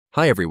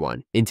Hi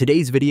everyone, in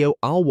today's video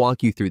I'll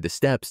walk you through the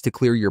steps to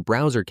clear your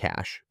browser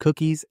cache,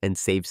 cookies, and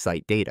save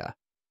site data.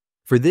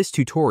 For this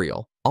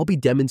tutorial, I'll be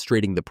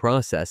demonstrating the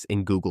process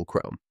in Google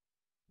Chrome.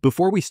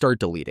 Before we start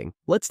deleting,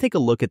 let's take a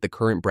look at the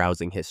current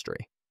browsing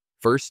history.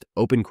 First,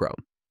 open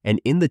Chrome, and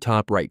in the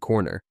top right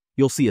corner,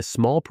 you'll see a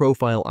small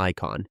profile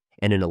icon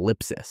and an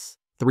ellipsis,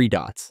 3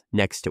 dots,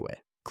 next to it.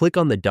 Click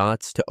on the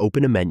dots to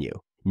open a menu,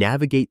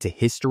 navigate to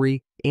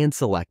History, and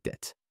select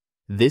it.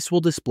 This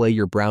will display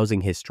your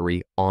browsing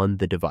history on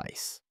the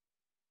device.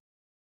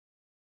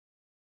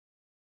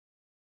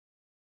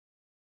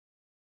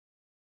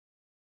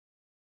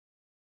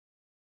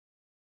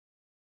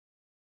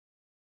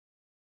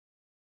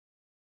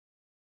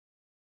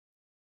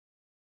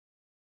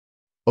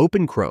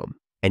 Open Chrome,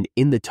 and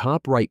in the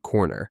top right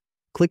corner,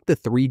 click the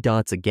 3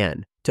 dots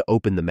again to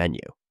open the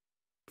menu.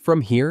 From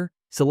here,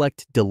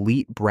 select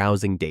Delete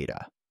Browsing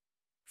Data.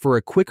 For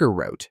a quicker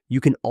route,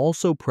 you can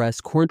also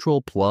press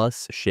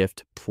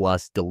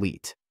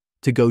Ctrl+Shift+Delete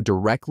to go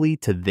directly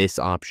to this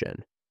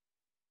option.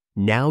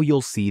 Now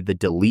you'll see the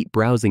Delete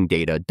Browsing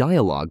Data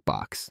dialog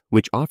box,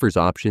 which offers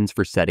options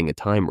for setting a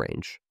time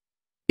range.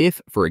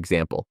 If, for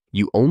example,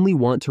 you only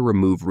want to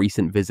remove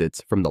recent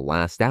visits from the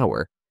last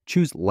hour,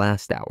 choose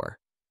Last Hour.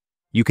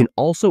 You can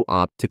also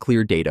opt to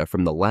clear data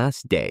from the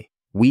last day,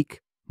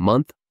 week,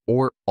 month,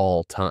 or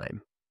all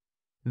time.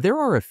 There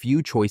are a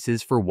few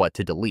choices for what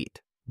to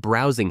delete: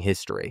 browsing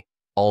history,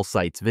 all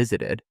sites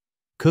visited,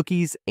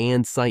 cookies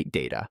and site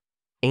data,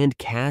 and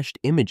cached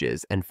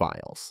images and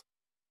files.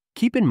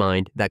 Keep in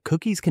mind that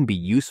cookies can be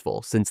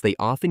useful since they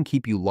often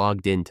keep you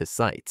logged in to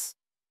sites.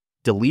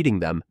 Deleting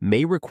them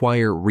may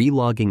require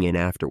re-logging in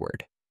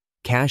afterward.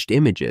 Cached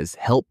images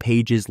help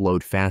pages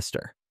load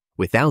faster.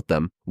 Without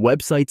them,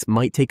 websites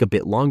might take a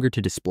bit longer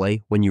to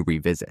display when you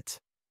revisit.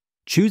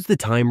 Choose the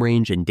time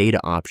range and data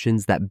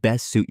options that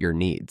best suit your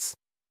needs.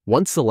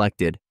 Once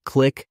selected,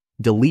 click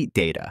Delete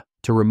Data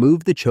to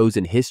remove the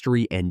chosen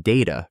history and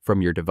data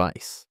from your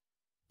device.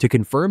 To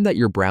confirm that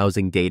your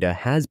browsing data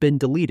has been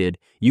deleted,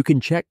 you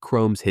can check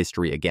Chrome's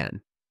history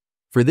again.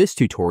 For this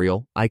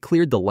tutorial, I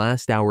cleared the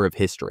last hour of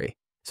history,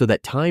 so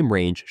that time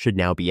range should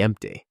now be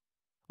empty.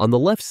 On the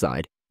left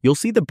side, you'll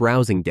see the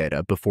browsing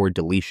data before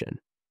deletion.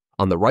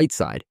 On the right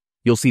side,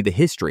 you'll see the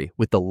history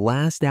with the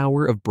last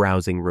hour of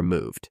browsing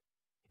removed.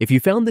 If you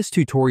found this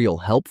tutorial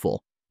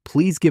helpful,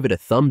 please give it a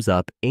thumbs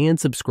up and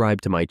subscribe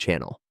to my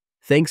channel.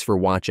 Thanks for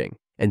watching,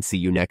 and see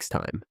you next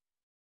time.